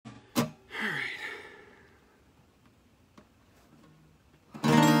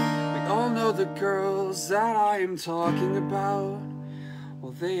know the girls that I am talking about.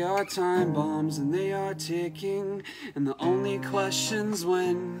 Well, they are time bombs and they are ticking, and the only question's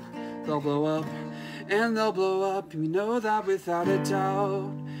when they'll blow up. And they'll blow up, you know that without a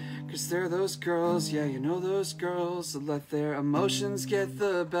doubt. 'Cause they're those girls, yeah, you know those girls that let their emotions get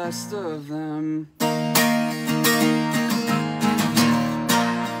the best of them.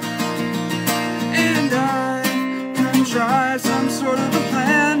 And I contrive some sort of a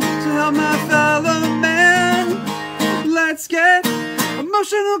plan to help my fellow man. Let's get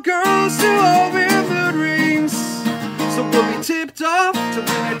emotional girls to all wear mood rings, so we'll be tipped off till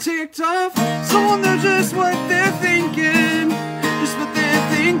they're ticked off, so we'll know just what they're thinking, just what they're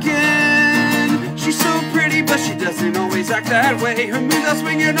thinking. She's so pretty, but she doesn't always act that way. Her moods are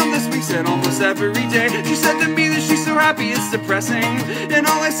swinging on this week's and almost every day. She said to me that she's so happy it's depressing, and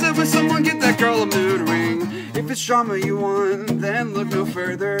all I said was, someone get that girl a mood ring. If it's drama you want, then look no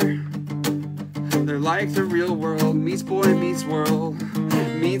further. They're like the real world meets boy meets world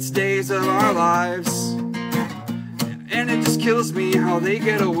meets days of our lives. And it just kills me how they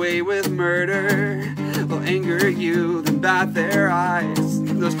get away with murder. They'll anger you, then bat their eyes,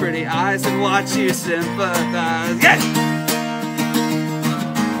 those pretty eyes, and watch you sympathize. Yes!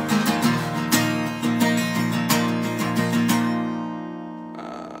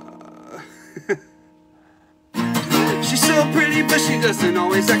 She's so pretty, but she doesn't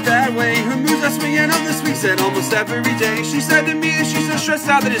always act that way. Her moods are swinging on this week's and almost every day. She said to me that she's so stressed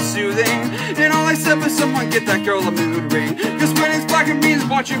out that it's soothing, and all I said was, someone get that girl a mood ring. 'Cause when it's black, it means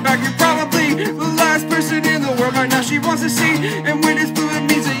watch your back, you're probably the last person in the world right now she wants to see. And when it's blue, it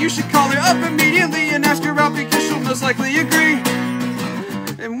means that you should call her up immediately and ask her out, because she'll most likely agree.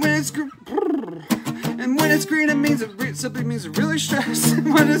 And when it's green, it means it simply means really stressed.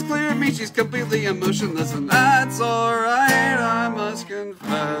 And when it's clear, it means she's completely emotionless, and that's alright, I must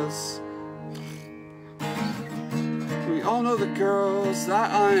confess. We all know the girls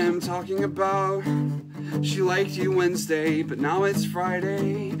that I am talking about. She liked you Wednesday, but now it's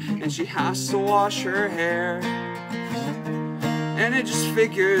Friday, and she has to wash her hair. And it just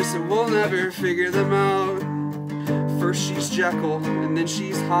figures that we'll never figure them out. First she's Jekyll, and then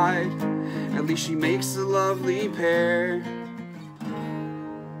she's Hyde. At least she makes a lovely pair.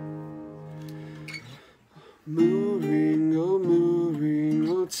 Mood ring,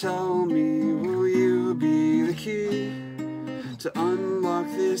 oh tell me, will you be the key to unlock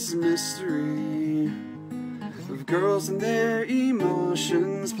this mystery of girls and their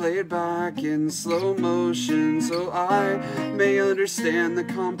emotions played back in slow motion, so I may understand the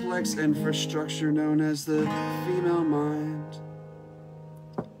complex infrastructure known as the female mind.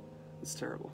 It's terrible.